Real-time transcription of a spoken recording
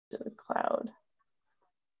to the cloud.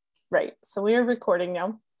 Right, so we are recording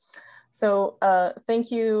now. So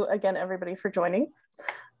thank you again, everybody, for joining.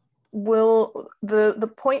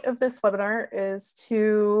 The point of this webinar is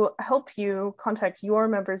to help you contact your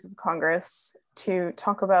members of Congress to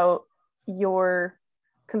talk about your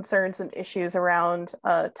concerns and issues around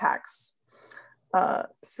tax.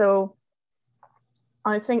 So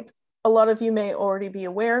I think a lot of you may already be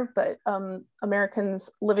aware, but Americans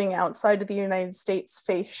living outside of the United States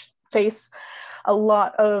face a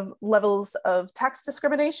lot of levels of tax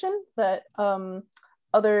discrimination that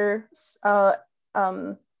other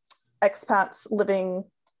expats living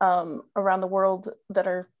around the world that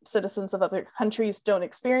are citizens of other countries don't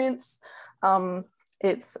experience.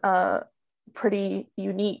 It's pretty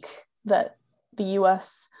unique that the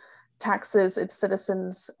US taxes its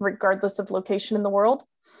citizens regardless of location in the world.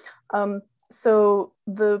 So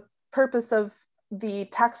the purpose of the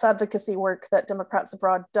tax advocacy work that Democrats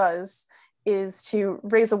Abroad does is to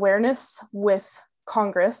raise awareness with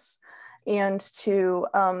Congress and to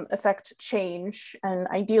effect change and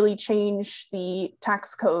ideally change the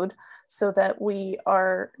tax code so that we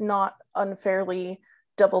are not unfairly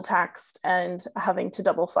double taxed and having to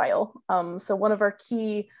double file. So one of our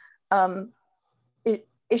key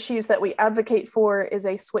issues that we advocate for is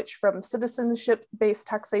a switch from citizenship-based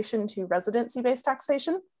taxation to residency-based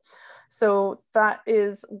taxation. So that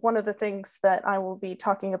is one of the things that I will be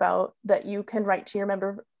talking about that you can write to your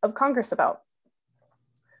member of Congress about.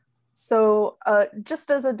 So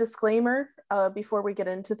just as a disclaimer, before we get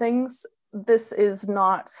into things, this is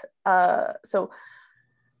not, so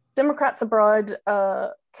Democrats Abroad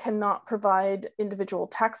cannot provide individual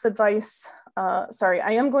tax advice. Sorry,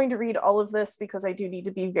 I am going to read all of this because I do need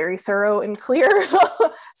to be very thorough and clear.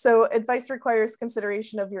 So advice requires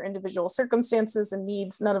consideration of your individual circumstances and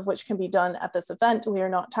needs, none of which can be done at this event. We are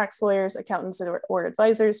not tax lawyers, accountants, or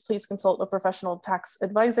advisors. Please consult a professional tax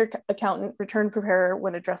advisor, accountant, return preparer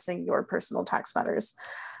when addressing your personal tax matters.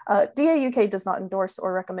 DAUK does not endorse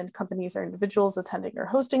or recommend companies or individuals attending or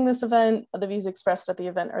hosting this event. The views expressed at the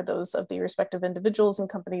event are those of the respective individuals and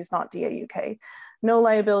companies, not DAUK. No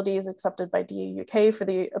liability is accepted by DAUK for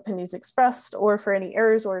the opinions expressed or for any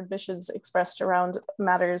errors or admissions expressed around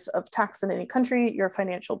matters of tax in any country, your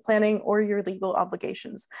financial planning, or your legal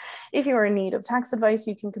obligations. If you are in need of tax advice,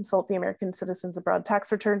 you can consult the American Citizens Abroad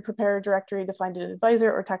Tax Return Preparer directory to find an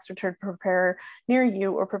advisor or tax return preparer near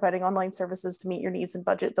you, or providing online services to meet your needs and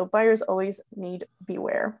budget, though buyers always need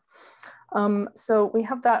beware. So we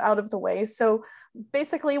have that out of the way. So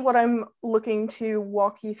basically what I'm looking to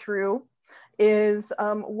walk you through is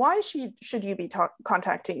why should you be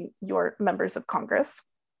contacting your members of Congress?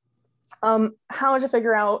 How to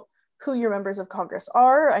figure out who your members of Congress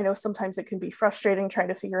are. I know sometimes it can be frustrating trying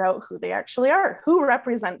to figure out who they actually are, who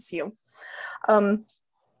represents you.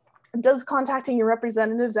 Does contacting your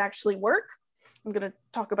representatives actually work? I'm going to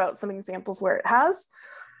talk about some examples where it has.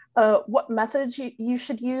 What methods you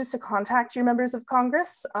should use to contact your members of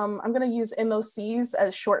Congress. I'm going to use MOCs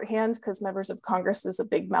as shorthand because members of Congress is a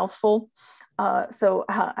big mouthful. So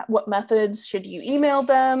what methods? Should you email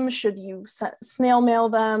them? Should you snail mail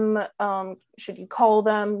them? Should you call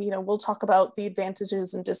them? You know, we'll talk about the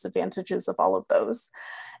advantages and disadvantages of all of those.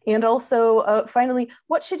 And also, finally,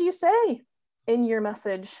 what should you say in your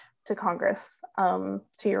message to Congress, to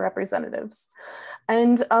your representatives?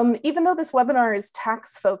 And even though this webinar is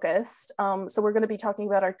tax focused, so we're going to be talking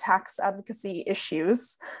about our tax advocacy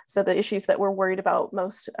issues, so the issues that we're worried about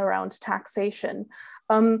most around taxation.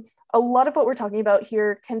 A lot of what we're talking about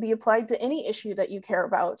here can be applied to any issue that you care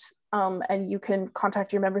about, and you can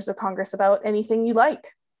contact your members of Congress about anything you like,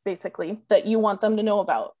 basically, that you want them to know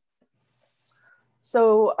about.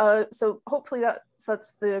 So, so hopefully that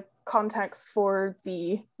sets the context for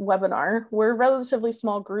the webinar. We're a relatively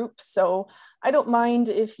small group, so I don't mind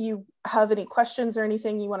if you have any questions or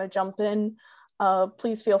anything you want to jump in.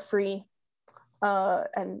 Please feel free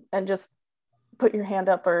and just put your hand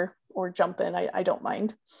up or jump in. I don't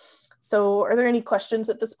mind. So are there any questions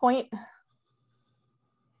at this point?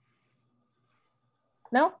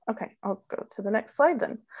 No? Okay, I'll go to the next slide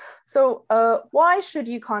then. So why should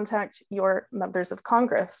you contact your members of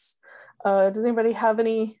Congress? Does anybody have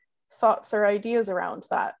any thoughts or ideas around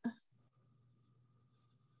that?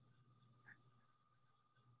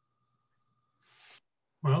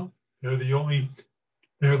 Well, they're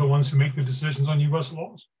the ones who make the decisions on US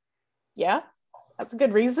laws. Yeah, that's a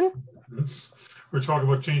good reason. We're talking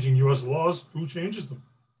about changing US laws. Who changes them?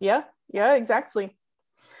 Yeah, exactly.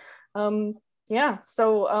 Yeah,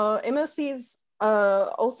 so MOCs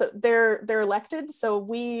also they're elected. So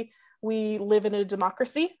we live in a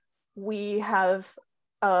democracy. We have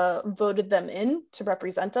voted them in to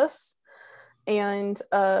represent us. And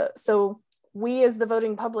so we as the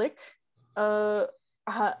voting public have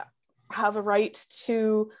a right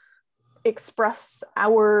to express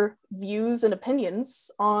our views and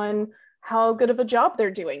opinions on how good of a job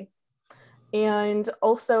they're doing, and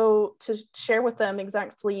also to share with them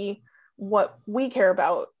exactly what we care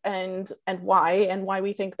about and why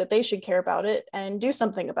we think that they should care about it and do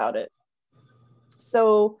something about it.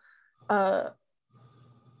 So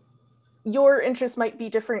your interests might be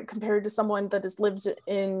different compared to someone that has lived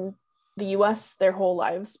in the US their whole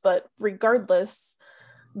lives, but regardless,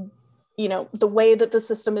 you know, the way that the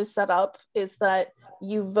system is set up is that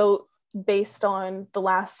you vote based on the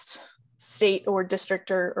last state or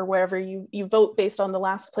district or wherever you vote based on the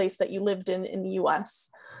last place that you lived in the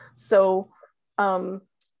US. So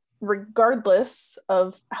regardless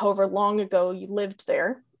of however long ago you lived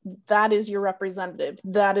there, that is your representative.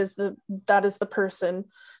 That is the person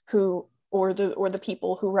who, or the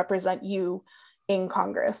people who represent you in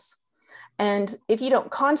Congress. And if you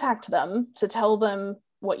don't contact them to tell them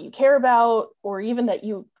what you care about, or even that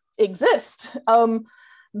you exist,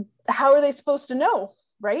 how are they supposed to know,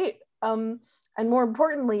 right? And more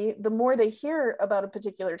importantly, the more they hear about a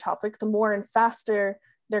particular topic, the more and faster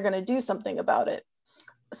they're going to do something about it.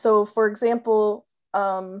 So, for example,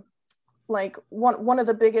 like one of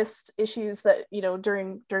the biggest issues that, you know,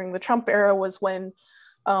 during the Trump era was when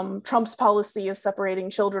Trump's policy of separating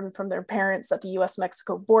children from their parents at the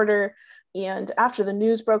US-Mexico border. And after the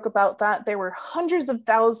news broke about that, there were hundreds of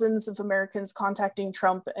thousands of Americans contacting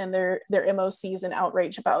Trump and their MOCs in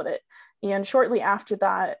outrage about it. And shortly after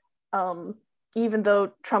that, even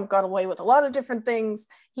though Trump got away with a lot of different things,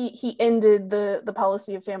 he ended the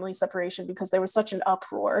policy of family separation because there was such an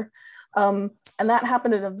uproar. And that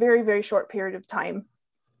happened in a very, very short period of time.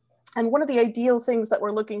 And one of the ideal things that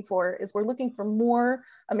we're looking for is we're looking for more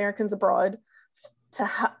Americans abroad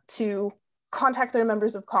to contact their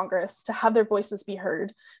members of Congress, to have their voices be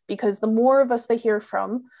heard, because the more of us they hear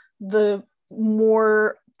from, the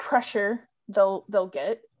more pressure they'll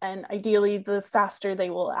get, and ideally the faster they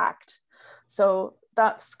will act. So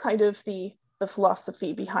that's kind of the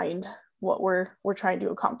philosophy behind what we're trying to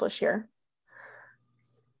accomplish here.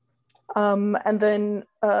 And then,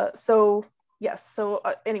 so yes, so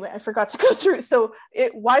anyway, I forgot to go through. So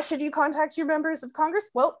why should you contact your members of Congress?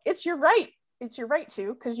 Well, it's your right. It's your right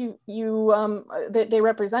to, because they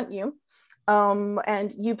represent you,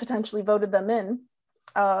 and you potentially voted them in.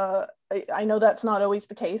 I know that's not always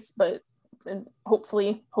the case, but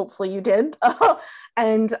hopefully you did.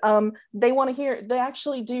 And they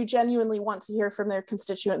actually do genuinely want to hear from their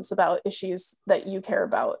constituents about issues that you care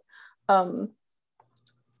about.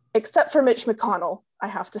 Except for Mitch McConnell, I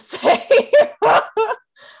have to say.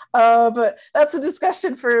 But that's a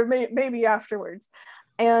discussion for maybe afterwards.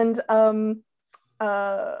 And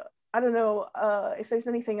I don't know if there's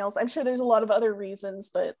anything else. I'm sure there's a lot of other reasons,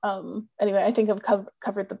 but anyway, I think I've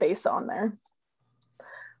covered the base on there.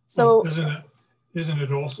 So isn't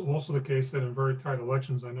it also the case that in very tight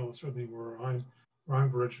elections, I know certainly where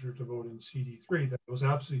I'm registered to vote in CD3, that those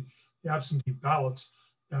absentee ballots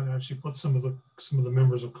that actually put some of the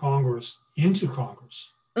members of Congress into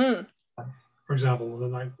Congress. Mm. For example,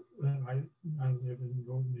 when I live in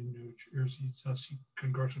New Jersey,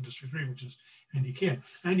 Congressional District 3, which is Andy Kim.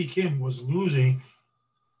 Andy Kim was losing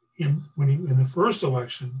in the first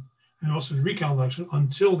election and also the recount election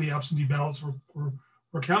until the absentee ballots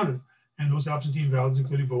were counted. And those absentee ballots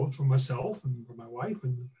included votes for myself and for my wife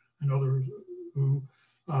and others who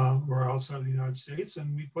were outside of the United States,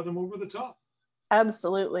 and we put them over the top.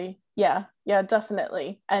 Absolutely. Yeah,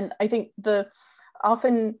 definitely. And I think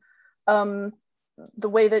often the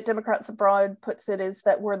way that Democrats abroad puts it is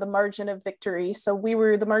that we're the margin of victory. So we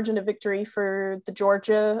were the margin of victory for the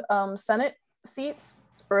Georgia Senate seats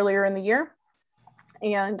earlier in the year,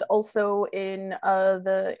 and also in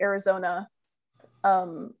the Arizona.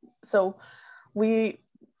 So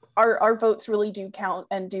our votes really do count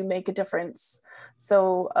and do make a difference.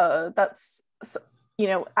 So that's, you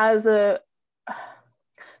know,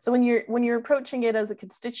 so when you're approaching it as a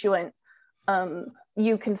constituent,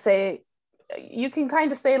 you can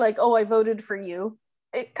kind of say like, oh, I voted for you.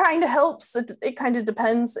 It kind of helps. It kind of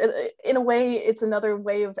depends. In a way, it's another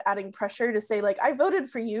way of adding pressure to say like, I voted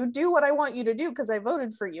for you. Do what I want you to do because I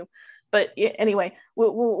voted for you. But anyway,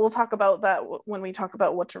 we'll talk about that when we talk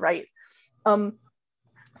about what to write.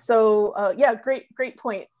 So yeah, great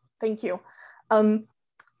point. Thank you.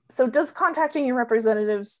 So does contacting your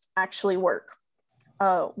representatives actually work?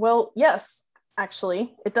 Well, yes,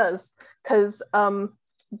 actually it does, because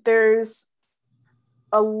there's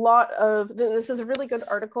a lot of, this is a really good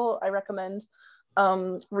article I recommend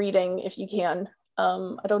reading if you can.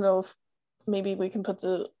 I don't know if maybe we can put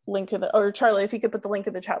the link in the, or Charlie, if you could put the link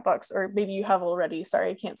in the chat box, or maybe you have already. Sorry,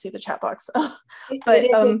 I can't see the chat box. But it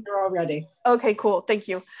is in there already. Okay, cool. Thank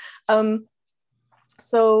you.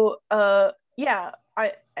 Yeah,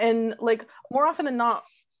 and like more often than not,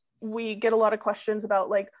 we get a lot of questions about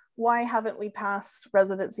like, why haven't we passed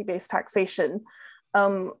residency-based taxation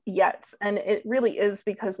yet? And it really is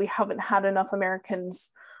because we haven't had enough Americans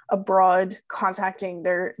abroad contacting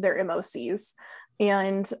their MOCs.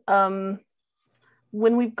 And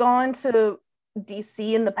when we've gone to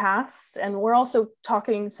DC in the past, and we're also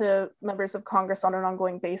talking to members of Congress on an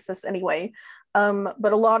ongoing basis anyway,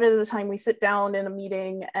 but a lot of the time we sit down in a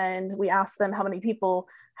meeting and we ask them, how many people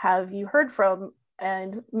have you heard from?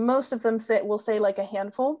 And most of them will say like a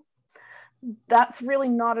handful. That's really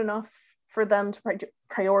not enough for them to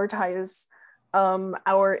prioritize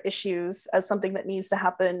our issues as something that needs to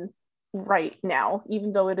happen right now,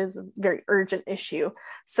 even though it is a very urgent issue.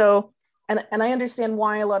 So, and I understand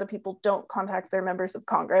why a lot of people don't contact their members of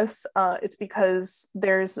Congress. It's because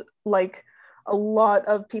there's like a lot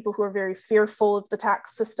of people who are very fearful of the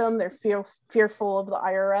tax system. They're fearful of the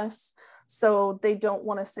IRS. So they don't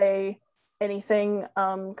want to say anything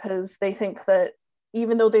because they think that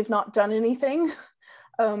even though they've not done anything,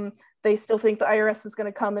 they still think the IRS is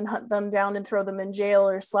going to come and hunt them down and throw them in jail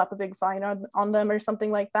or slap a big fine on them or something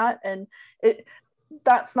like that. And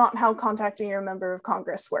that's not how contacting your member of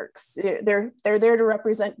Congress works. They're there to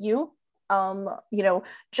represent you. You know,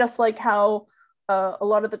 just like how a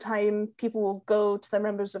lot of the time people will go to their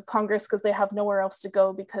members of Congress because they have nowhere else to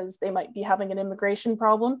go because they might be having an immigration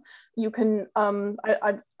problem. You can,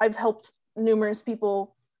 I've helped numerous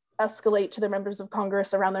people escalate to their members of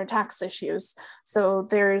Congress around their tax issues. So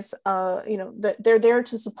there's, you know, they're there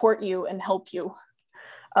to support you and help you.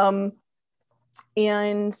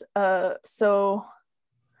 So,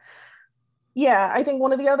 yeah, I think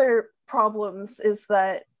one of the other problems is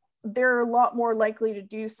that they're a lot more likely to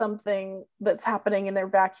do something that's happening in their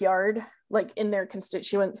backyard, like in their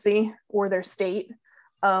constituency or their state,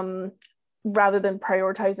 rather than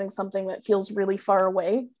prioritizing something that feels really far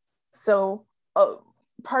away. So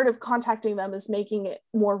part of contacting them is making it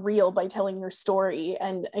more real by telling your story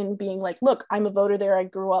and being like, look, I'm a voter there. I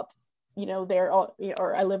grew up, you know, there,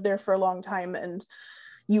 or I lived there for a long time and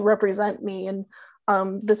you represent me. And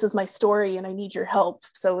this is my story and I need your help.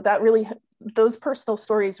 So that really, those personal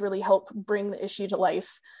stories really help bring the issue to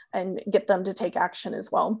life and get them to take action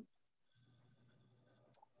as well.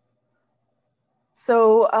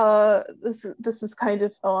 So this is kind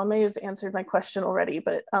of, I may have answered my question already,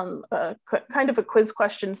 but kind of a quiz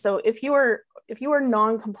question. So if you are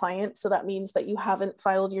non-compliant, so that means that you haven't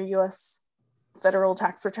filed your US federal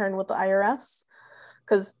tax return with the IRS,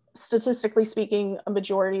 because statistically speaking, a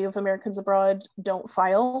majority of Americans abroad don't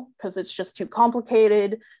file because it's just too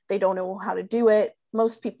complicated. They don't know how to do it.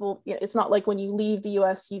 Most people, you know, it's not like when you leave the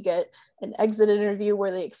US, you get an exit interview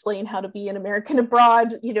where they explain how to be an American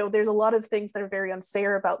abroad. You know, there's a lot of things that are very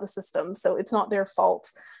unfair about the system. So it's not their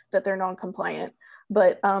fault that they're non-compliant.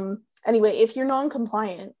 But anyway, if you're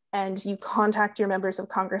non-compliant and you contact your members of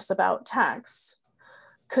Congress about tax,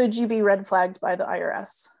 could you be red flagged by the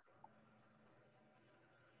IRS?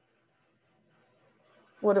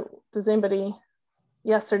 What does anybody,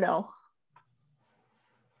 yes or no?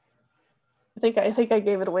 I think I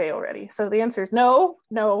gave it away already. So the answer is no,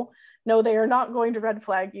 they are not going to red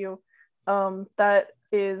flag you. That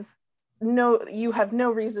is no, you have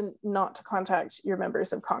no reason not to contact your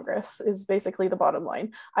members of Congress is basically the bottom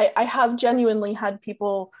line. I have genuinely had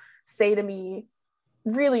people say to me,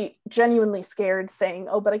 really genuinely scared, saying,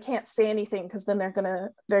 oh, but I can't say anything because then they're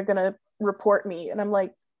gonna report me. And I'm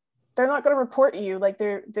like, they're not gonna report you. Like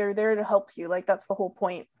they're there to help you. Like that's the whole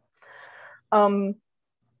point.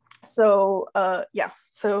 Yeah,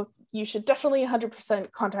 so you should definitely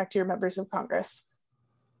 100% contact your members of Congress.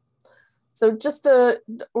 So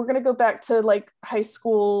we're gonna go back to like high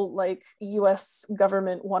school, like US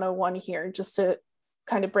government 101 here, just to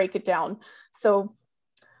kind of break it down. So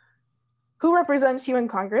who represents you in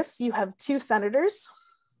Congress? You have 2 senators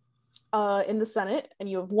in the Senate, and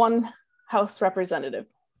you have 1 House representative.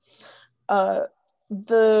 Let's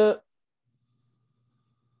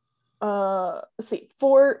see,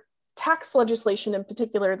 for tax legislation in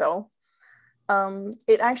particular, though,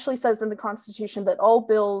 it actually says in the Constitution that all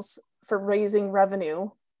bills for raising revenue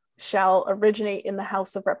shall originate in the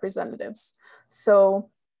House of Representatives. So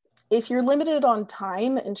if you're limited on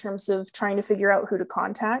time in terms of trying to figure out who to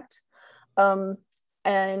contact, and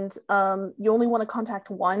you only want to contact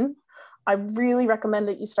 1, I really recommend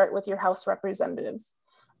that you start with your House representative.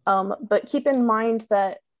 But keep in mind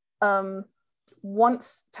that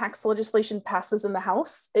once tax legislation passes in the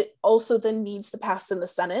House, it also then needs to pass in the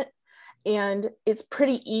Senate. And it's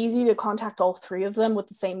pretty easy to contact all three of them with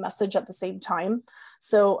the same message at the same time.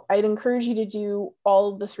 So I'd encourage you to do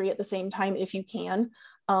all of the three at the same time if you can.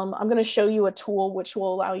 I'm going to show you a tool which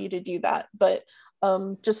will allow you to do that, but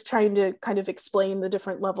just trying to kind of explain the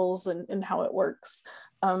different levels and how it works.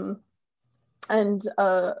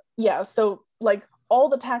 Yeah, so like all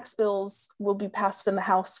the tax bills will be passed in the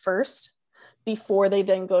House first before they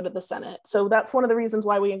then go to the Senate. So that's one of the reasons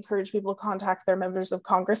why we encourage people to contact their members of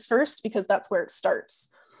Congress first, because that's where it starts.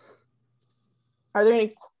 Are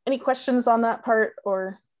there any questions on that part,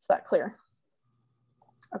 or is that clear?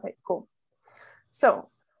 Okay, cool. So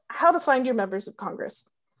how to find your members of Congress.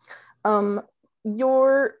 You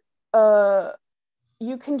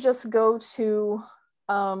can just go to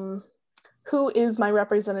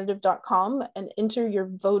whoismyrepresentative.com and enter your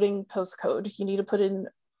voting postcode. You need to put in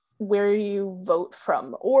where you vote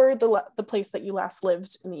from or the place that you last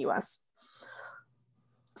lived in the US.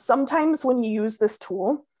 Sometimes when you use this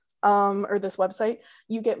tool or this website,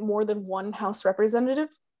 you get more than one House representative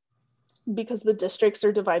because the districts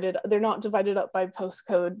are divided. They're not divided up by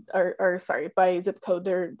postcode or sorry, by zip code.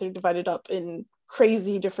 They're divided up in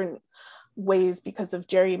crazy different ways because of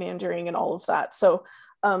gerrymandering and all of that. So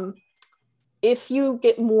if you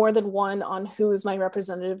get more than one on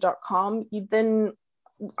whoismyrepresentative.com,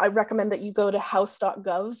 I recommend that you go to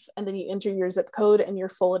house.gov and then you enter your zip code and your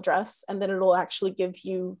full address, and then it'll actually give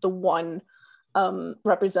you the one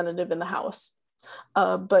representative in the House.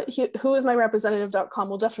 But whoismyrepresentative.com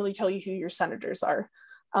will definitely tell you who your senators are.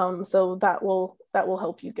 So that will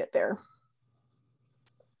help you get there.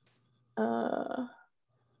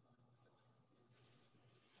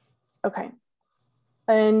 Okay.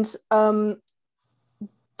 And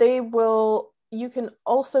you can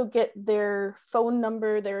also get their phone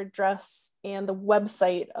number, their address, and the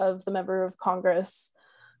website of the member of Congress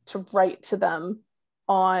to write to them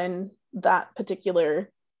on that particular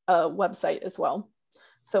website as well.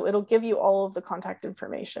 So it'll give you all of the contact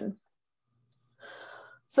information.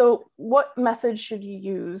 So what method should you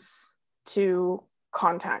use to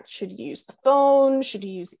contact? Should you use the phone? Should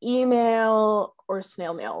you use email or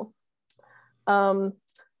snail mail?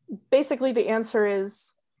 Basically, the answer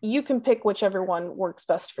is you can pick whichever one works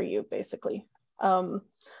best for you, basically. But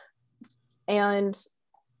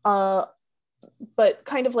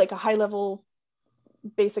kind of like a high level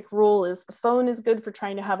basic rule is the phone is good for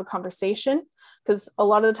trying to have a conversation, because a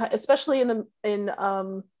lot of the time, especially in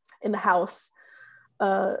the House,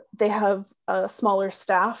 they have a smaller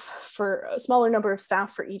number of staff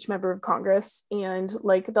for each member of Congress, and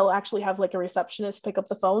like they'll actually have like a receptionist pick up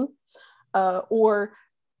the phone, or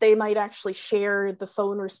they might actually share the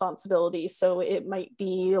phone responsibility. So it might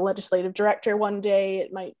be a legislative director one day,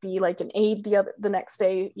 it might be like an aide the next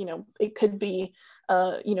day, it could be,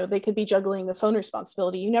 they could be juggling the phone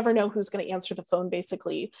responsibility. You never know who's going to answer the phone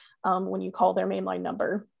basically when you call their mainline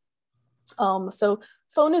number. So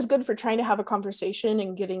phone is good for trying to have a conversation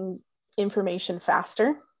and getting information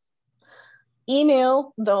faster.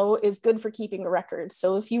 Email, though, is good for keeping a record.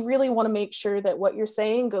 So if you really want to make sure that what you're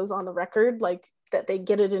saying goes on the record, like that they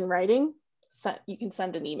get it in writing, you can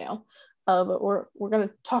send an email. But we're going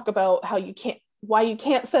to talk about why you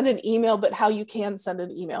can't send an email, but how you can send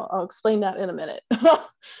an email. I'll explain that in a minute.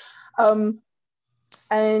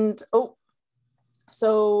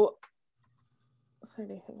 So is there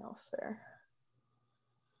anything else there?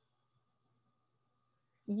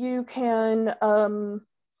 You can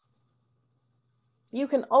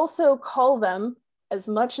also call them as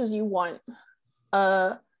much as you want.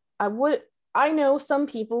 I know some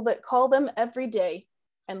people that call them every day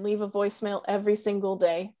and leave a voicemail every single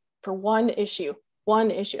day for one issue.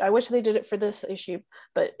 I wish they did it for this issue,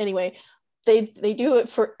 but anyway, they do it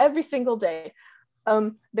for every single day.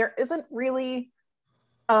 There isn't really,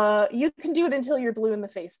 you can do it until you're blue in the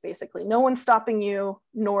face, basically. No one's stopping you,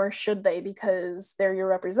 nor should they, because they're your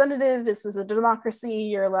representative. This is a democracy.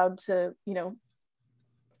 You're allowed to,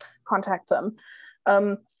 contact them.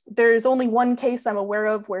 There's only one case I'm aware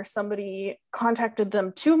of where somebody contacted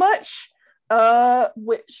them too much,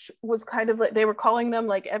 which was kind of like they were calling them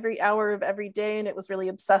like every hour of every day, and it was really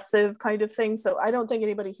obsessive kind of thing. So I don't think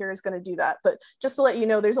anybody here is going to do that. But just to let you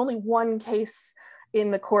know, there's only one case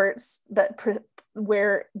in the courts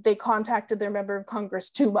where they contacted their member of Congress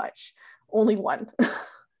too much. Only one.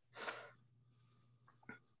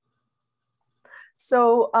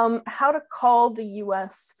 So how to call the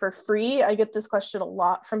US for free? I get this question a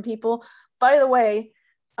lot from people. By the way,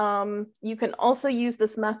 you can also use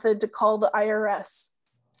this method to call the IRS,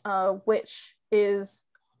 which is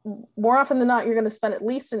more often than not, you're going to spend at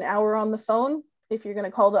least an hour on the phone, if you're going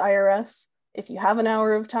to call the IRS, if you have an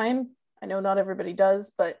hour of time. I know not everybody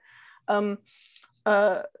does, but I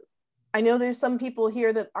know there's some people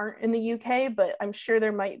here that aren't in the UK, but I'm sure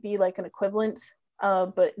there might be like an equivalent.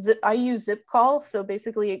 But I use Zip Call, so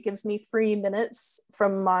basically it gives me free minutes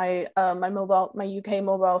from my my UK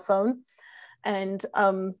mobile phone, and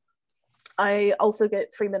I also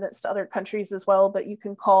get free minutes to other countries as well. But you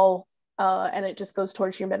can call, and it just goes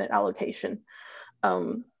towards your minute allocation.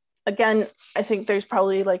 Again, I think there's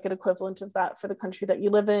probably like an equivalent of that for the country that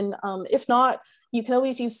you live in. If not, you can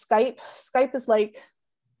always use Skype. Skype is like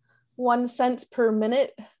 1 cent per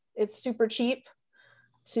minute. It's super cheap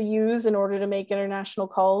to use in order to make international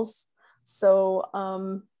calls. So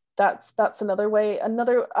that's another way.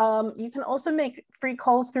 You can also make free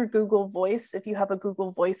calls through Google Voice if you have a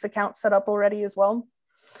Google Voice account set up already as well.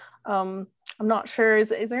 I'm not sure, is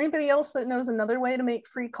there anybody else that knows another way to make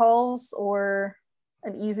free calls or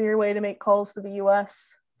an easier way to make calls to the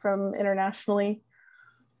US from internationally?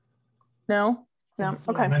 No?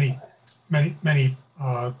 Okay. Many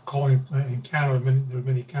calling in Canada, there are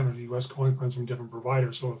many Canada US calling plans from different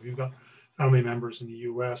providers. So if you've got family members in the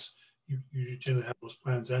US, you tend to have those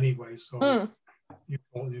plans anyway. So it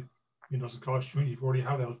doesn't cost you. You've already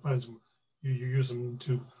have those plans. You use them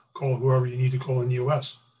to call whoever you need to call in the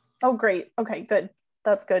US. Oh, great. Okay, good.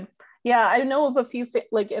 That's good. Yeah, I know of a few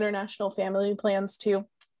like international family plans too.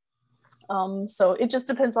 So it just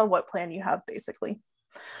depends on what plan you have, basically.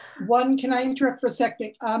 Can I interrupt for a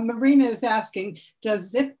second? Marina is asking, does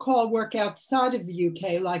Zip Call work outside of the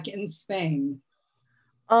UK, like in Spain?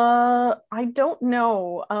 I don't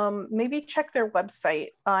know. Maybe check their website.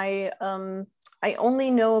 I only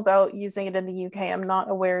know about using it in the UK. I'm not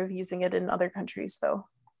aware of using it in other countries though.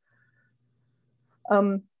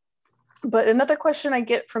 But another question I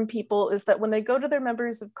get from people is that when they go to their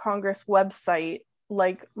members of Congress website,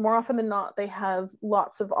 like more often than not, they have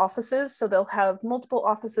lots of offices. So they'll have multiple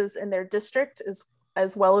offices in their district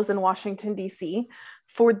as well as in Washington, DC.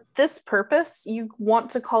 For this purpose, you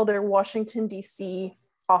want to call their Washington, DC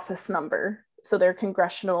office number. So their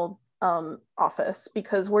congressional office,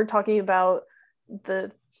 because we're talking about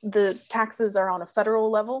the taxes are on a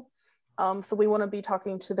federal level. So we want to be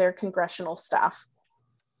talking to their congressional staff.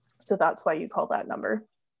 So that's why you call that number.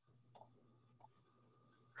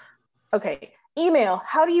 Okay, email.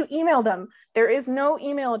 How do you email them? There is no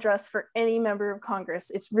email address for any member of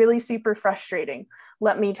Congress. It's really super frustrating,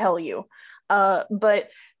 let me tell you.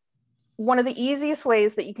 But one of the easiest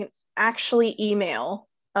ways that you can actually email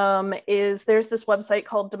is there's this website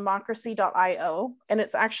called democracy.io, and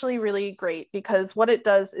it's actually really great because what it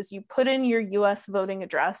does is you put in your US voting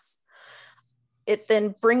address. It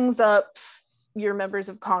then brings up your members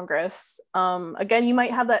of Congress. Again, you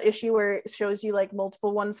might have that issue where it shows you like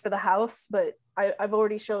multiple ones for the House, but I've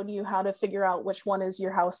already showed you how to figure out which one is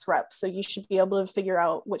your House rep. So you should be able to figure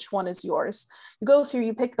out which one is yours. You go through,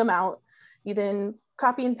 you pick them out, you then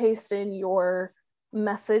copy and paste in your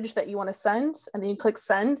message that you want to send, and then you click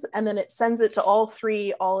send, and then it sends it to all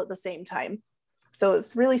three all at the same time. So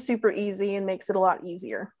it's really super easy and makes it a lot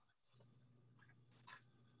easier.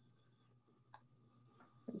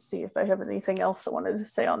 Let's see if I have anything else I wanted to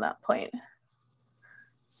say on that point.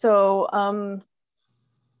 So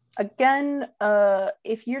again,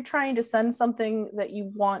 if you're trying to send something that you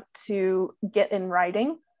want to get in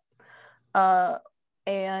writing,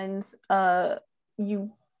 and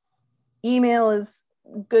you email is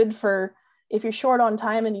good for if you're short on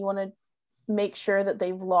time and you want to make sure that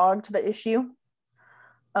they've logged the issue.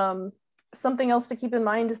 Something else to keep in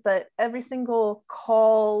mind is that every single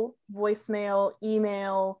call, voicemail,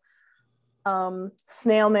 email,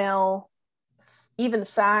 snail mail, even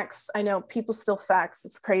fax, I know people still fax,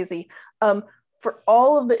 it's crazy. For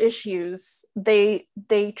all of the issues, they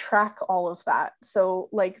track all of that. So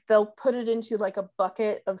like they'll put it into like a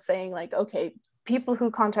bucket of saying like, okay, people who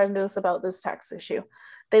contacted us about this tax issue,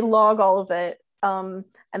 they log all of it, and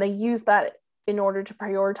they use that in order to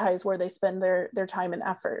prioritize where they spend their time and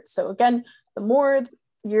effort. So again, the more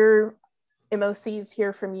your MOCs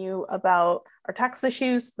hear from you about our tax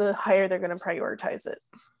issues, the higher they're going to prioritize it.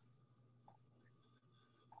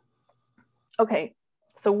 Okay,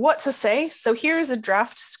 so what to say? So here's a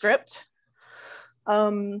draft script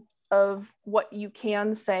of what you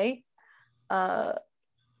can say.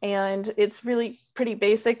 And it's really pretty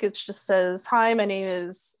basic. It just says, hi, my name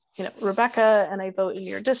is Rebecca, and I vote in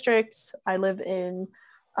your district. I live in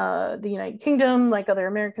the United Kingdom. Like other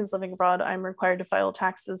Americans living abroad, I'm required to file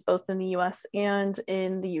taxes both in the US and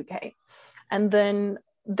in the UK. And then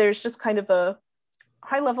there's just kind of a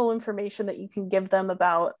high level information that you can give them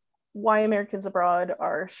about why Americans abroad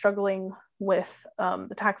are struggling with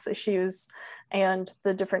the tax issues and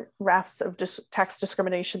the different rafts of tax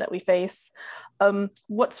discrimination that we face.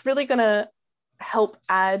 What's really going to help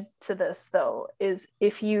add to this, though, is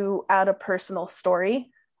if you add a personal story.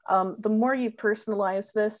 The more you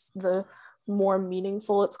personalize this, the more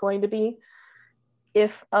meaningful it's going to be.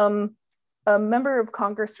 If a member of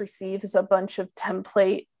Congress receives a bunch of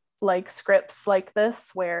template like scripts like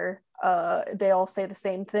this, where they all say the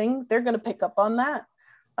same thing, they're going to pick up on that.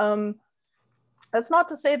 That's not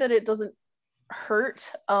to say that it doesn't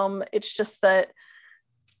hurt. It's just that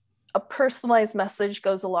a personalized message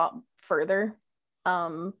goes a lot further.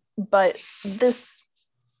 But this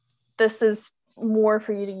is more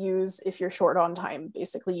for you to use if you're short on time.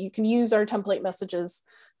 Basically, you can use our template messages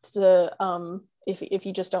to if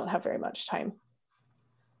you just don't have very much time.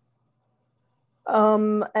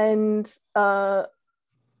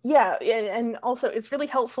 Yeah, and also it's really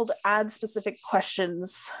helpful to add specific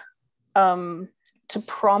questions to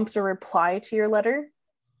prompt a reply to your letter.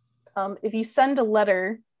 If you send a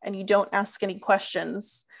letter and you don't ask any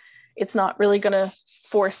questions, it's not really going to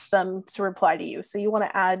force them to reply to you. So you want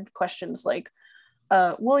to add questions like,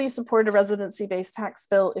 will you support a residency-based tax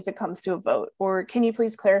bill if it comes to a vote? Or can you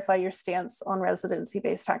please clarify your stance on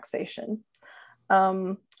residency-based taxation?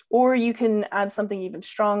 Or you can add something even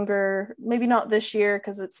stronger, maybe not this year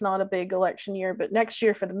because it's not a big election year, but next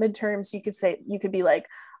year for the midterms, you could be like,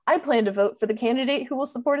 I plan to vote for the candidate who will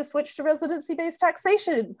support a switch to residency-based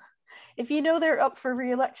taxation, if you know they're up for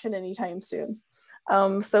re-election anytime soon.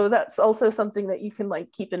 So that's also something that you can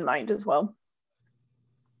like keep in mind as well.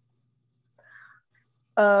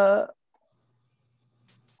 Are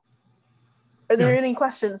there any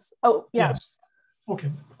questions? Oh, yeah. Yes.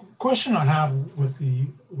 Okay. Question I have with the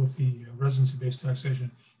residency-based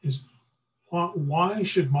taxation is why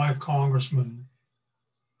should my congressman,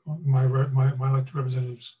 my elected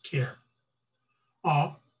representatives care?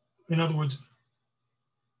 In other words,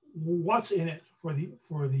 what's in it for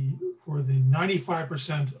the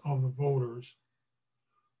 95% of the voters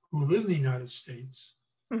who live in the United States?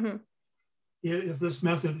 Mm-hmm. If this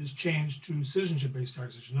method is changed to citizenship-based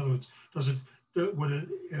taxation? In other words, would it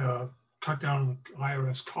cut down on the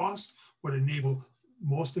IRS cost? Would it enable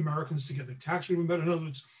most Americans to get the tax relief better? In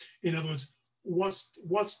other words, what's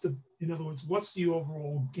the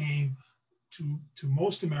overall gain to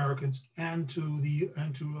most Americans and to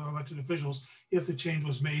elected officials if the change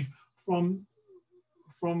was made from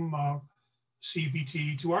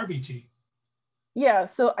CBT to RBT? Yeah,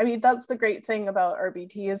 so I mean, that's the great thing about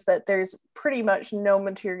RBT is that there's pretty much no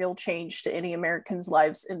material change to any Americans'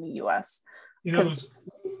 lives in the US. In other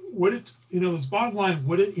words, bottom line,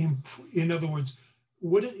 would it improve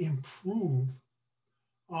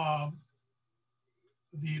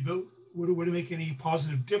would it make any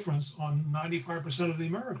positive difference on 95% of the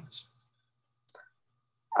Americans?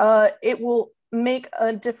 It will make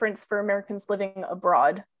a difference for Americans living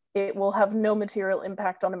abroad. It will have no material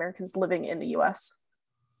impact on Americans living in the US.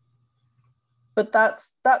 But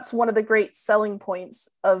that's one of the great selling points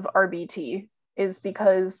of RBT, is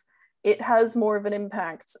because it has more of an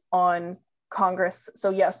impact on Congress. So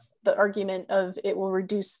yes, the argument of it will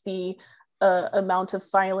reduce the amount of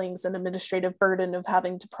filings and administrative burden of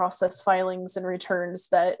having to process filings and returns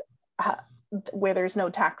where there's no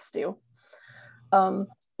tax due.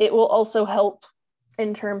 It will also help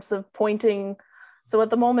in terms of pointing. So at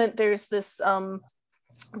the moment, there's this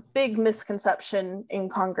big misconception in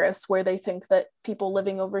Congress where they think that people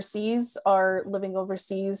living overseas are living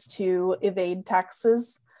overseas to evade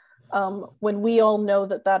taxes. When we all know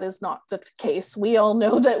that that is not the case. We all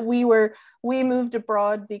know that we moved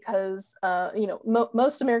abroad because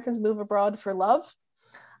most Americans move abroad for love,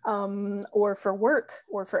 or for work,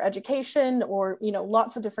 or for education, or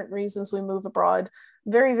lots of different reasons we move abroad.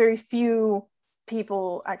 Very, very few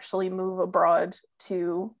people actually move abroad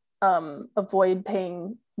to avoid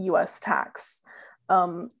paying US tax.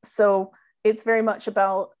 So it's very much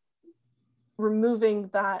about removing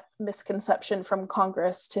that misconception from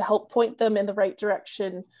Congress to help point them in the right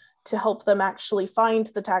direction, to help them actually find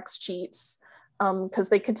the tax cheats, because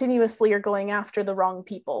they continuously are going after the wrong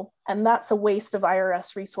people. And that's a waste of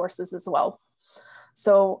IRS resources as well.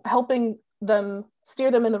 So helping them,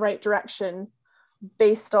 steer them in the right direction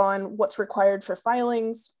based on what's required for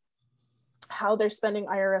filings, how they're spending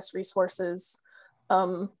IRS resources,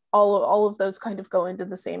 all of those kind of go into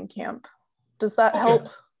the same camp. Does that help?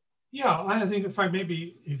 Yeah, I think if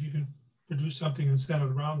you can produce something and send it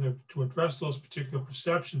around there to address those particular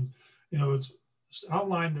perceptions,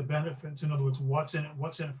 outline the benefits. In other words, what's in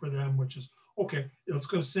it for them, which is, okay, let's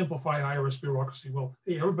go simplify IRS bureaucracy. Well,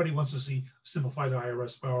 hey, everybody wants to see simplified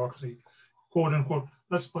IRS bureaucracy, quote unquote.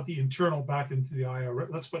 Let's put the internal back into the IRS.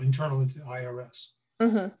 Let's put internal into the IRS.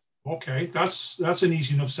 Okay, that's an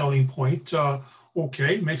easy enough selling point.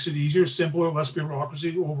 Okay, makes it easier, simpler, less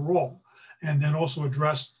bureaucracy overall. And then also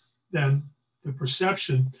address then the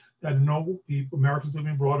perception that no people, Americans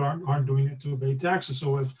living abroad aren't doing it to evade taxes.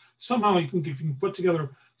 So if somehow if you can put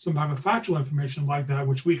together some kind of factual information like that,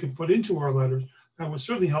 which we can put into our letters, that would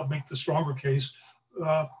certainly help make the stronger case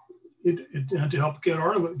and to help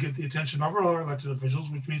get the attention of our elected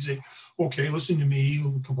officials, which means say, okay, listen to me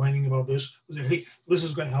complaining about this. Say, hey, this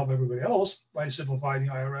is going to help everybody else by simplifying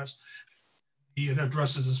the IRS. It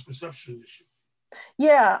addresses this perception issue.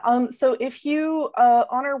 Yeah. So if you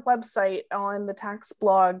on our website on the tax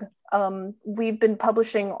blog, we've been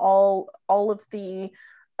publishing all of the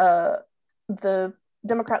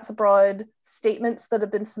Democrats Abroad statements that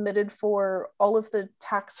have been submitted for all of the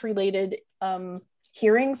tax related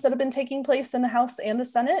hearings that have been taking place in the House and the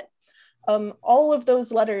Senate. All of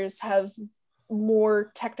those letters have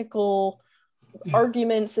more technical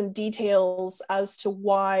arguments and details as to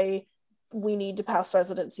why we need to pass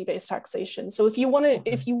residency-based taxation. So if you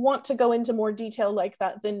want to go into more detail like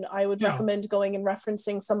that, then I would recommend going and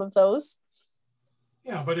referencing some of those.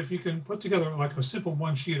 Yeah, but if you can put together like a simple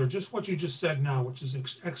one sheet or just what you just said now, which is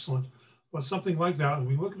excellent, but something like that, and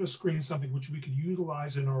we look at a screen, something which we could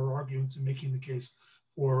utilize in our arguments in making the case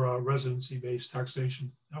for residency-based taxation,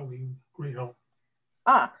 that would be great help.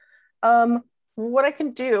 What I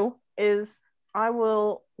can do is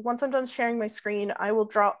once I'm done sharing my screen, I will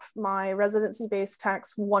drop my residency-based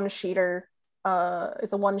tax one-sheeter.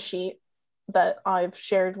 It's a one sheet that I've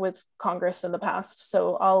shared with Congress in the past.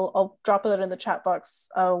 So I'll drop it in the chat box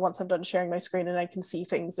once I'm done sharing my screen and I can see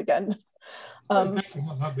things again. Thank you.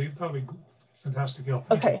 That'd be fantastic help.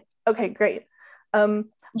 Okay, great.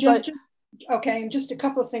 Okay, and just a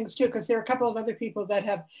couple of things too, because there are a couple of other people that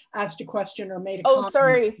have asked a question or made a comment.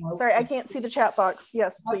 Sorry, I can't see the chat box.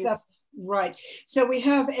 Yes, please. Right. So we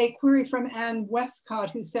have a query from Ann Westcott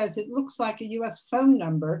who says it looks like a US phone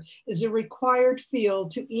number is a required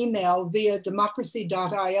field to email via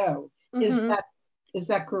democracy.io. Is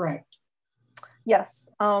that correct? Yes.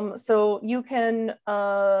 So you can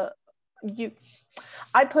I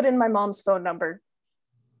put in my mom's phone number.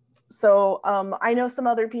 So I know some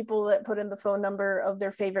other people that put in the phone number of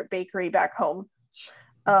their favorite bakery back home.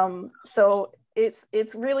 So it's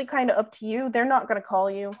really kind of up to you. They're not going to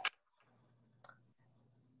call you.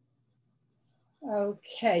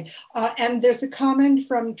 Okay, and there's a comment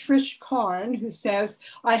from Trish Karn who says,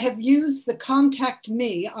 I have used the contact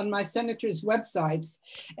me on my senator's websites,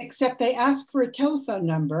 except they ask for a telephone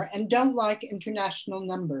number and don't like international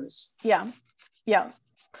numbers. Yeah,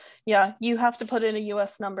 you have to put in a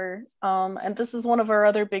US number. And this is one of our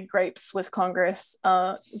other big gripes with Congress.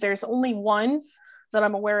 There's only one that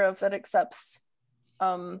I'm aware of that accepts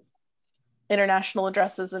international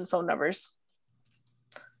addresses and phone numbers.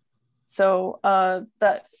 So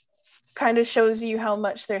that kind of shows you how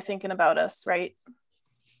much they're thinking about us, right?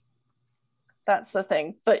 That's the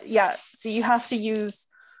thing. But yeah, so you have to use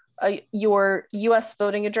your US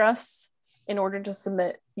voting address in order to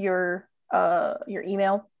submit your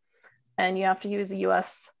email, and you have to use a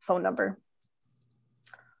US phone number.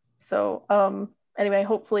 So anyway,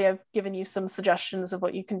 hopefully I've given you some suggestions of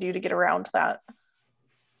what you can do to get around that.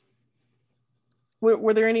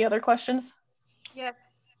 Were there any other questions?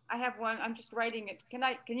 Yes, I have one. I'm just writing it.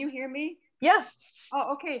 Can you hear me? Yeah.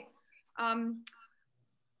 Oh, okay.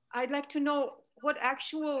 I'd like to know what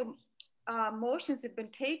actual motions have been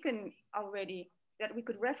taken already that we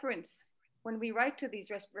could reference when we write to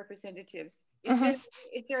these representatives. Is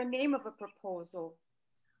there a name of a proposal?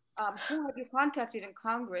 Who have you contacted in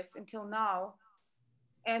Congress until now?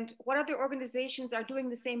 And what other organizations are doing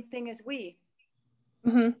the same thing as we?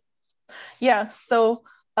 Yeah, so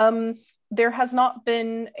there has not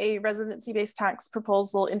been a residency-based tax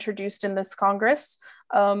proposal introduced in this Congress.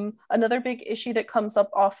 Another big issue that comes up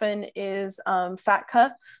often is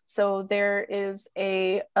FATCA. So there is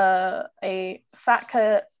a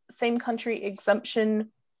FATCA same country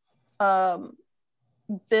exemption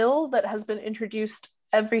bill that has been introduced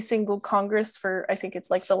every single Congress for, I think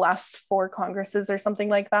it's like the last 4 Congresses or something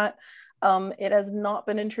like that. It has not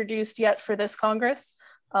been introduced yet for this Congress.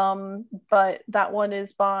 But that one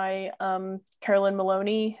is by Carolyn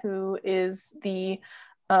Maloney, who is the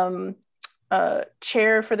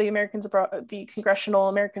chair for the Americans Abroad, the Congressional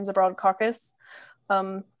Americans Abroad Caucus.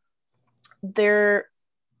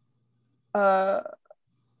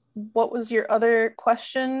 What was your other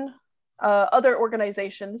question? other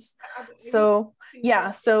organizations. So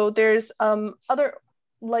yeah, so there's other,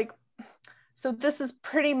 like, so this is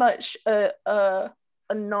pretty much a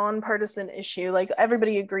nonpartisan issue. Like,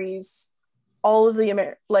 everybody agrees, all of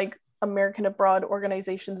the American abroad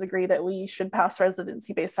organizations agree that we should pass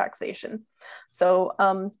residency-based taxation.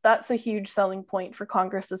 So that's a huge selling point for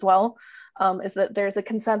Congress as well, is that there's a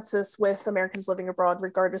consensus with Americans living abroad,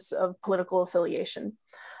 regardless of political affiliation.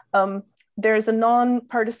 There's a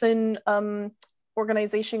nonpartisan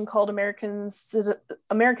organization called American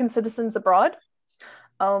Citizens Abroad,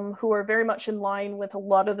 who are very much in line with a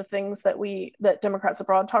lot of the things that Democrats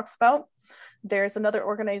Abroad talks about. There's another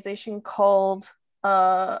organization called,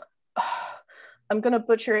 I'm going to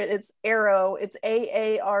butcher it, it's AARO, it's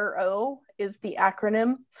AARO is the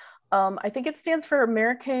acronym. I think it stands for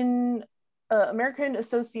American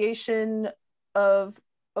Association of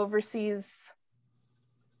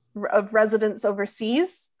Residents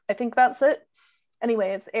Overseas. I think that's it.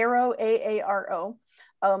 Anyway, it's AARO, AARO.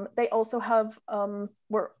 They also have a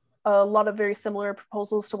lot of very similar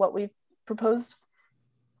proposals to what we've proposed.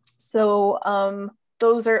 So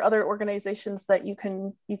those are other organizations that you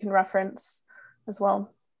can reference as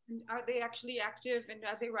well. Are they actually active, and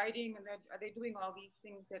are they writing, and are they doing all these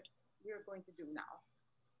things that we're going to do now?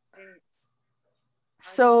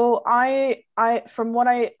 So I from what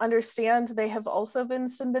I understand, they have also been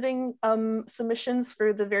submitting submissions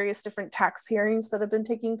for the various different tax hearings that have been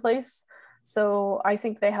taking place. So I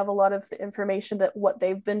think they have a lot of the information that what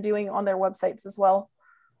they've been doing on their websites as well.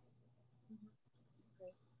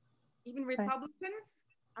 Okay. Even Republicans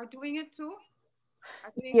are doing it too?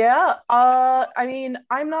 Yeah, I mean,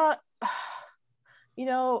 I'm not, you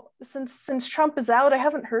know, since Trump is out, I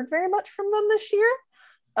haven't heard very much from them this year.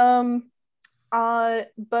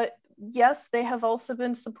 But yes, they have also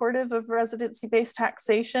been supportive of residency-based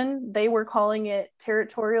taxation. They were calling it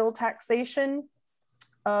territorial taxation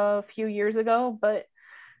a few years ago, but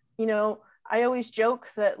you know, I always joke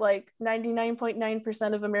that like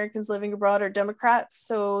 99.9% of Americans living abroad are Democrats,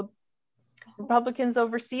 so Republicans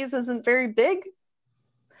overseas isn't very big.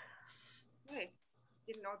 Okay.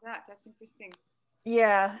 Didn't know that. That's interesting.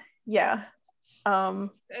 Yeah.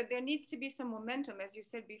 There needs to be some momentum, as you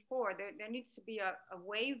said before. There needs to be a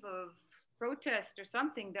wave of protest or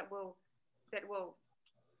something that will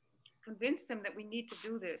convince them that we need to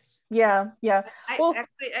do this. Yeah. Well,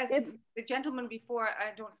 actually, as the gentleman before,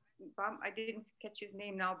 I didn't catch his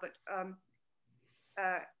name now, but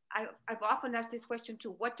I've often asked this question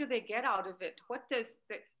too. What do they get out of it? What does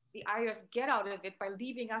the IRS get out of it by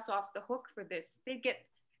leaving us off the hook for this? They get,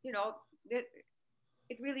 you know, it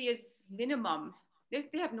really is minimum. They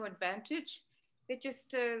have no advantage. They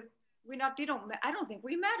just I don't think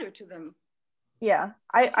we matter to them. Yeah,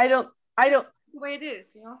 I don't the way it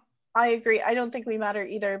is, you know. I agree. I don't think we matter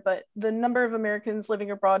either, but the number of Americans living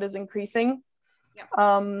abroad is increasing.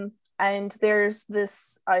 Yeah. And there's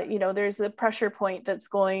this, you know, there's a pressure point that's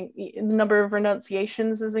going, the number of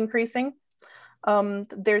renunciations is increasing.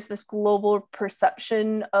 There's this global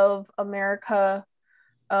perception of America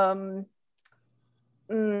kind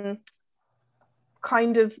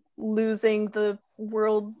of losing the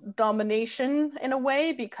world domination in a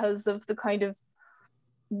way because of the kind of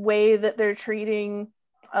way that they're treating,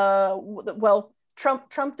 well,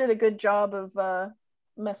 Trump did a good job of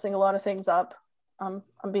messing a lot of things up. I'm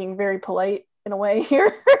being very polite in a way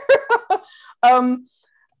here. Biden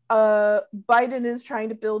is trying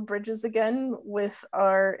to build bridges again with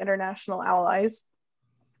our international allies.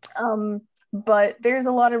 But there's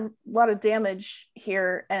a lot of damage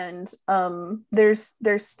here, and there's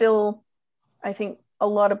still, I think, a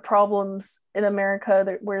lot of problems in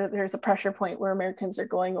America where there's a pressure point where Americans are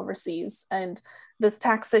going overseas, and this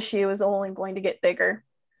tax issue is only going to get bigger.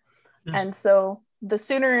 Yes. And so the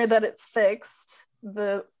sooner that it's fixed,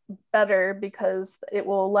 the better, because it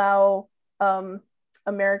will allow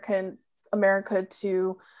America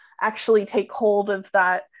to actually take hold of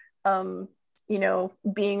that, you know,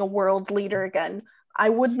 being a world leader again. I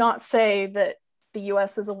would not say that the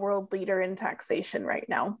US is a world leader in taxation right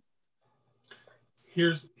now.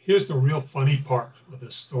 Here's the real funny part with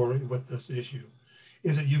this story, with this issue,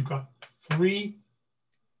 is that you've got three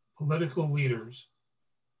political leaders,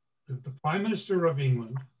 the Prime Minister of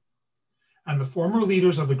England, and the former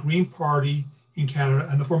leaders of the Green Party in Canada,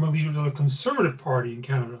 and the former leaders of the Conservative Party in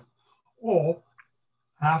Canada, all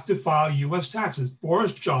have to file US taxes.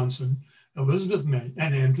 Boris Johnson, Elizabeth May,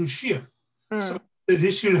 and Andrew Scheer. So the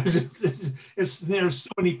issue is there's so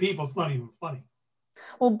many people, it's not even funny.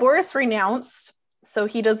 Well, Boris renounced, so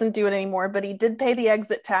he doesn't do it anymore, but he did pay the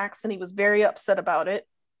exit tax and he was very upset about it.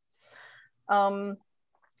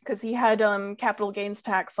 because he had capital gains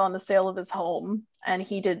tax on the sale of his home, and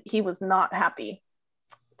he was not happy,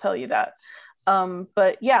 I'll tell you that.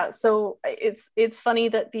 But yeah, so it's funny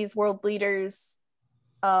that these world leaders,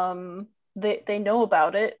 they know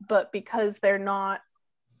about it, but because they're not,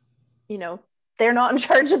 you know, they're not in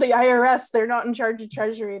charge of the IRS, they're not in charge of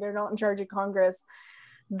Treasury, they're not in charge of Congress,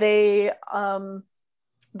 they're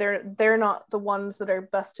not the ones that are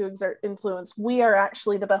best to exert influence. We are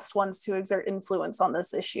actually the best ones to exert influence on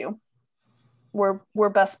this issue. We're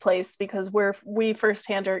best placed because we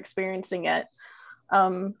firsthand are experiencing it.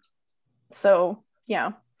 So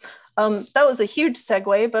yeah, that was a huge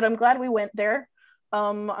segue, but I'm glad we went there.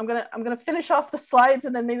 I'm gonna finish off the slides,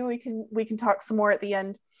 and then maybe we can talk some more at the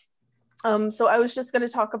end. So I was just going to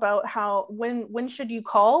talk about how when should you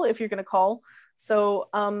call if you're going to call. So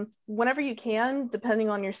whenever you can,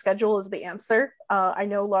 depending on your schedule, is the answer. I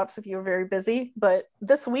know lots of you are very busy, but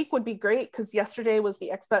this week would be great because yesterday was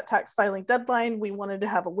the expat tax filing deadline. We wanted to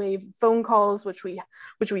have a wave of phone calls, which we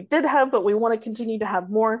did have, but we want to continue to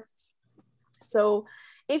have more. So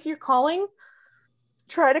if you're calling,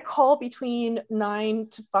 try to call between 9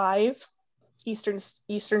 to 5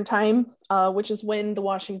 Eastern time, which is when the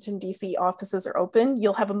Washington, D.C. offices are open.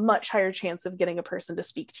 You'll have a much higher chance of getting a person to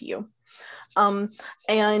speak to you.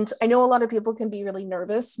 And I know a lot of people can be really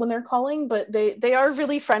nervous when they're calling, but they are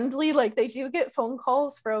really friendly. Like, they do get phone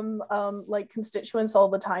calls from like constituents all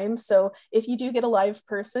the time. So if you do get a live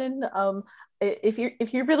person,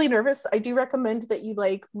 if you're really nervous, I do recommend that you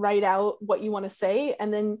like write out what you want to say,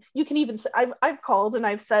 and then you can even I've called and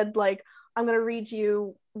I've said like, I'm going to read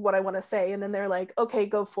you what I want to say, and then they're like, okay,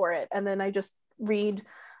 go for it, and then I just read,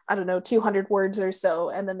 I don't know, 200 words or so,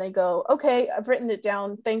 and then they go, okay, I've written it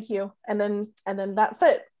down, thank you, and then that's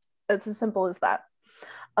it. It's as simple as that.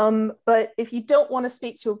 But if you don't want to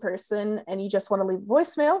speak to a person and you just want to leave a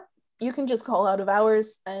voicemail, you can just call out of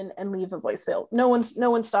hours and leave a voicemail. No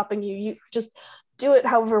one's stopping you. You just do it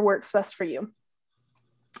however works best for you.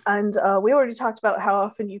 And we already talked about how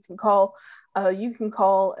often you can call. You can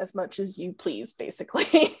call as much as you please, basically.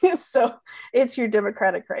 So it's your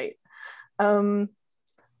democratic right.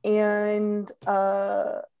 Yeah.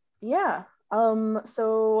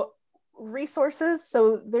 So resources.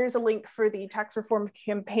 So there's a link for the tax reform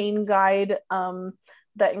campaign guide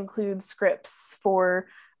that includes scripts for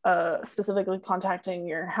specifically contacting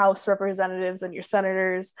your House representatives and your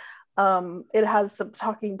senators. It has some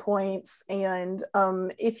talking points, and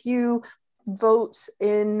if you vote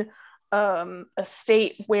in a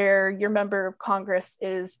state where your member of Congress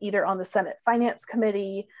is either on the Senate Finance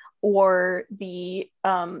Committee or the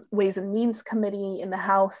Ways and Means Committee in the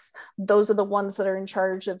House, those are the ones that are in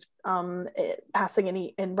charge of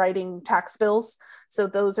passing and writing tax bills. So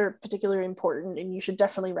those are particularly important, and you should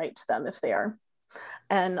definitely write to them if they are.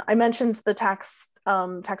 And I mentioned the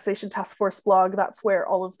taxation task force blog. That's where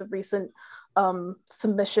all of the recent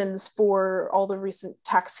submissions for all the recent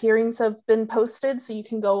tax hearings have been posted. So you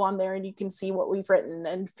can go on there and you can see what we've written,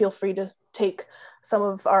 and feel free to take some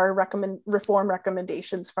of our reform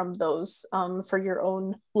recommendations from those for your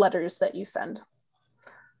own letters that you send.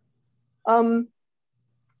 And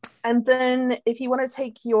then if you want to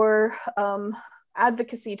take your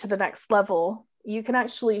advocacy to the next level, you can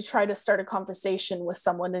actually try to start a conversation with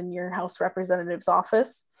someone in your House representative's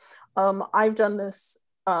office. I've done this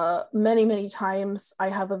many times. I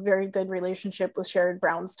have a very good relationship with Sherrod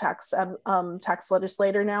Brown's tax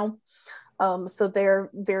legislator now. So they're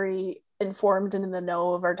very informed and in the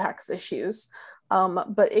know of our tax issues.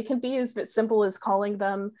 But it can be as simple as calling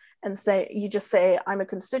them and you just say, I'm a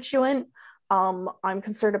constituent. I'm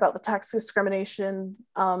concerned about the tax discrimination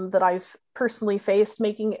that I've personally faced.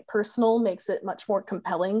 Making it personal makes it much more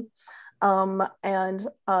compelling. And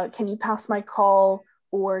can you pass my call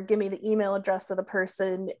or give me the email address of the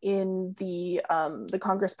person in the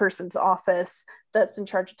congressperson's office that's in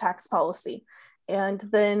charge of tax policy? And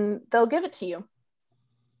then they'll give it to you,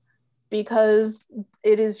 because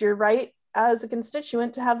it is your right as a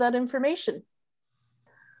constituent to have that information.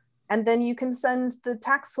 And then you can send the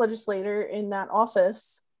tax legislator in that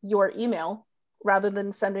office your email rather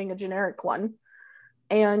than sending a generic one.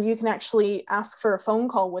 And you can actually ask for a phone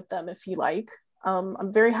call with them if you like.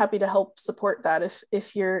 I'm very happy to help support that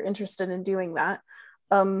if you're interested in doing that.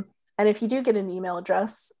 And if you do get an email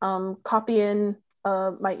address, copy in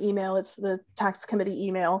my email. It's the tax committee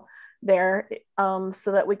email there,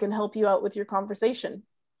 so that we can help you out with your conversation.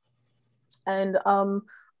 And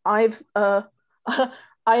I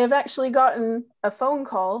have actually gotten a phone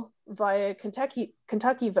call via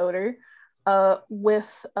Kentucky voter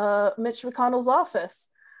with Mitch McConnell's office,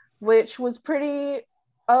 which was pretty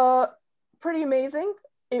amazing.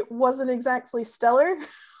 it wasn't exactly stellar.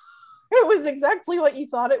 It was exactly what you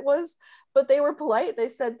thought it was, but they were polite. They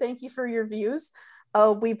said, thank you for your views.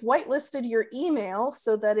 We've whitelisted your email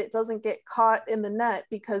so that it doesn't get caught in the net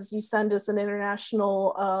because you send us an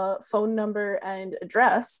international phone number and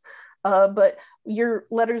address, but your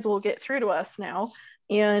letters will get through to us now.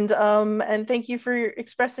 And thank you for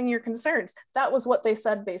expressing your concerns. That was what they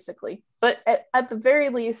said, basically. But at the very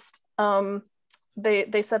least,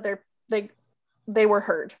 they said they were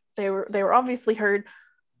heard. They were obviously heard.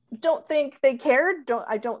 Don't think they cared.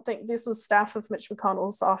 I don't think this was staff of Mitch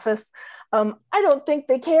McConnell's office. I don't think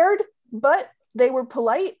they cared, but they were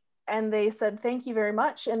polite and they said thank you very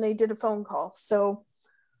much, and they did a phone call. So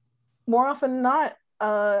more often than not,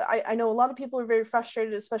 I know a lot of people are very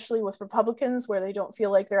frustrated, especially with Republicans, where they don't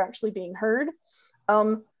feel like they're actually being heard.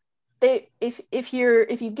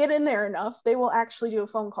 If you get in there enough, they will actually do a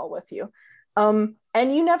phone call with you. And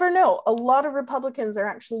you never know. A lot of Republicans are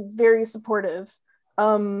actually very supportive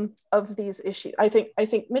of these issues. I think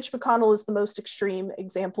Mitch McConnell is the most extreme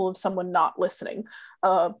example of someone not listening.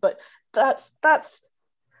 But that's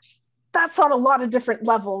on a lot of different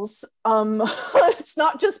levels. It's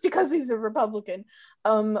not just because he's a Republican,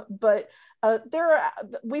 but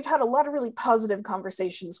we've had a lot of really positive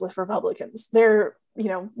conversations with Republicans. They're,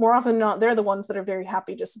 more often than not, they're the ones that are very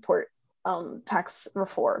happy to support tax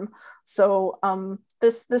reform. So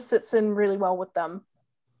this sits in really well with them.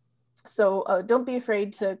 So don't be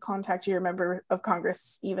afraid to contact your member of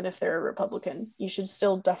Congress, even if they're a Republican. You should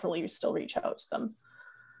definitely reach out to them.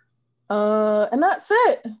 And that's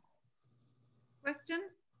it. Question?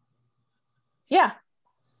 Yeah.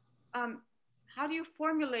 How do you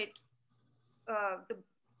formulate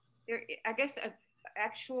I guess an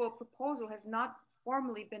actual proposal has not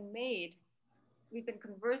formally been made. We've been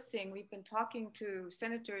conversing, we've been talking to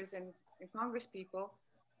senators and Congress people,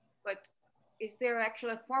 but is there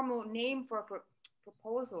actually a formal name for a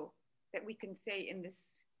proposal that we can say in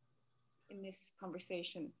this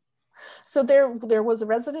conversation? So there was a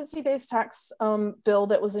residency-based tax bill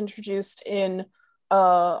that was introduced in,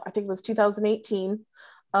 I think it was 2018.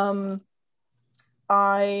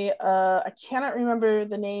 I cannot remember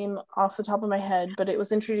the name off the top of my head, but it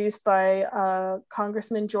was introduced by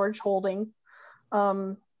Congressman George Holding.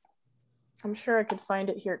 I'm sure I could find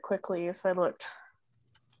it here quickly if I looked.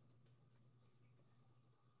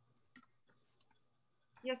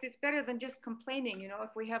 Yes, it's better than just complaining, if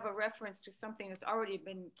we have a reference to something that's already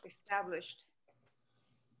been established.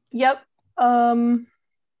 Yep.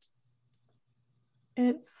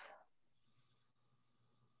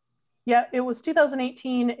 It was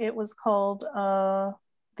 2018. It was called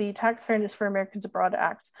the Tax Fairness for Americans Abroad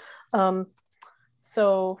Act.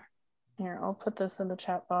 So here, I'll put this in the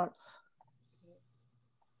chat box.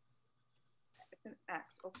 It's an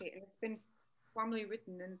act, okay, and it's been formally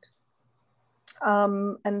written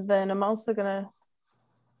and then I'm also gonna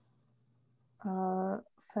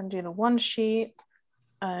send you the one sheet,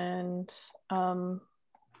 and let's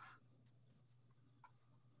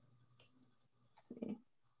see.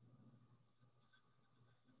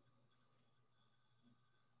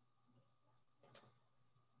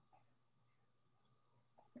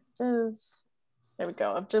 There we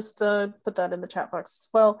go. I've just put that in the chat box as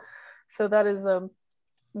well. So that is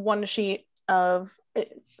one sheet of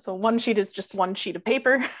it. So one sheet is just one sheet of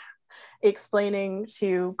paper explaining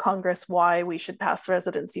to Congress why we should pass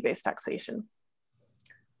residency-based taxation.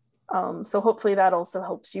 So hopefully that also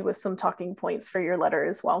helps you with some talking points for your letter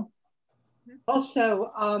as well.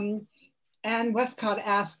 Also, Ann Westcott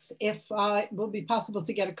asks if it will be possible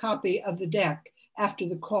to get a copy of the deck after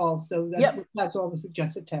the call, so that it has all the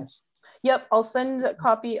suggested tests. Yep, I'll send a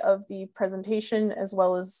copy of the presentation as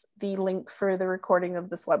well as the link for the recording of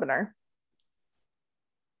this webinar.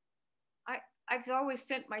 I've always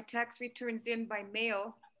sent my tax returns in by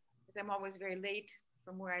mail because I'm always very late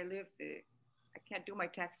from where I live. I can't do my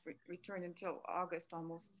tax return until August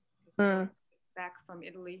almost. Back from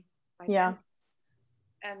Italy. Yeah.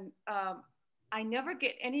 Then. And I never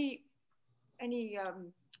get any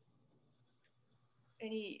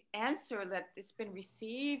answer that it's been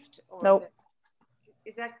received. Or nope.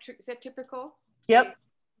 Is that typical? Yep.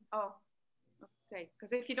 Oh, okay.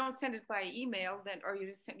 Because if you don't send it by email, then, or you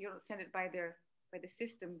don't send it by the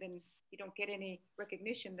system, then you don't get any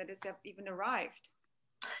recognition that it's even arrived.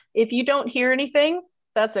 If you don't hear anything,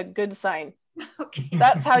 that's a good sign. Okay.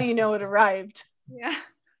 That's how you know it arrived. Yeah.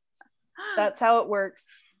 That's how it works.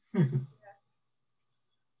 Yeah.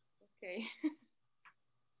 Okay.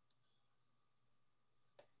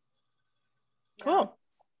 Cool.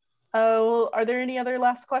 Well, are there any other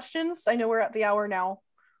last questions? I know we're at the hour now,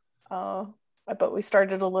 but we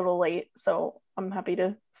started a little late, so I'm happy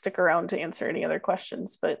to stick around to answer any other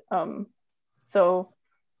questions. But so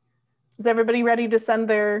is everybody ready to send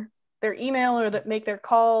their email or that make their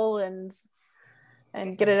call and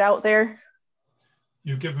get it out there?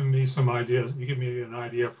 You've given me some ideas. You give me an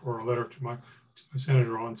idea for a letter to my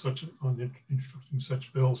senator on introducing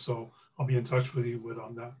such bill. So I'll be in touch with you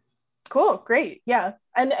on that. Cool, great, yeah,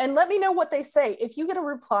 and let me know what they say. If you get a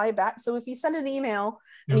reply back, so if you send an email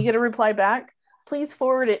and you get a reply back, please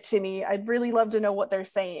forward it to me. I'd really love to know what they're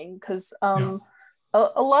saying, because a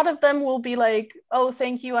lot of them will be like, "Oh,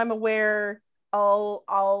 thank you, I'm aware. I'll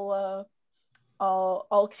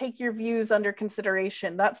take your views under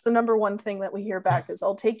consideration." That's the number one thing that we hear back is,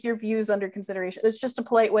 "I'll take your views under consideration." It's just a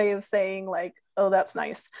polite way of saying like, "Oh, that's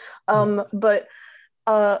nice," but.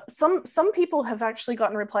 Some people have actually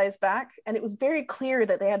gotten replies back, and it was very clear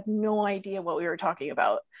that they had no idea what we were talking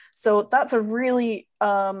about. So that's a really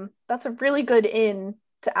good in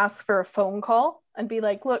to ask for a phone call and be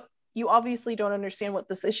like, "Look, you obviously don't understand what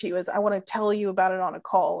this issue is. I want to tell you about it on a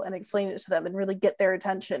call and explain it to them and really get their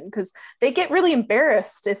attention," because they get really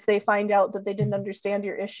embarrassed if they find out that they didn't understand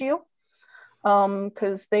your issue,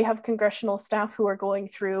 because they have congressional staff who are going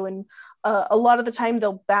through, and a lot of the time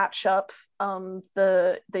they'll batch up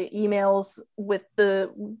the emails with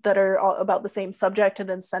that are about the same subject and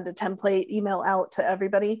then send a template email out to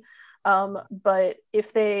everybody. But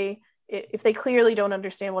if they clearly don't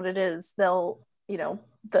understand what it is, they'll,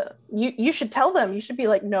 you should tell them. You should be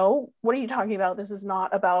like, "No, what are you talking about? This is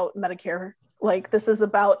not about Medicare. Like, this is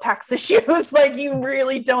about tax issues. Like, you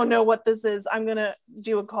really don't know what this is. I'm gonna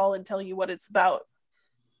do a call and tell you what it's about."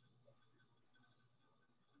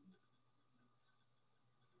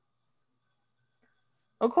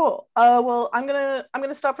 Oh, cool. Well, I'm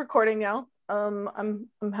gonna stop recording now. I'm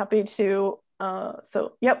happy to.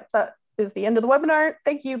 So, yep, that is the end of the webinar.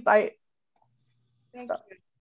 Thank you. Bye. Thank Stop. you.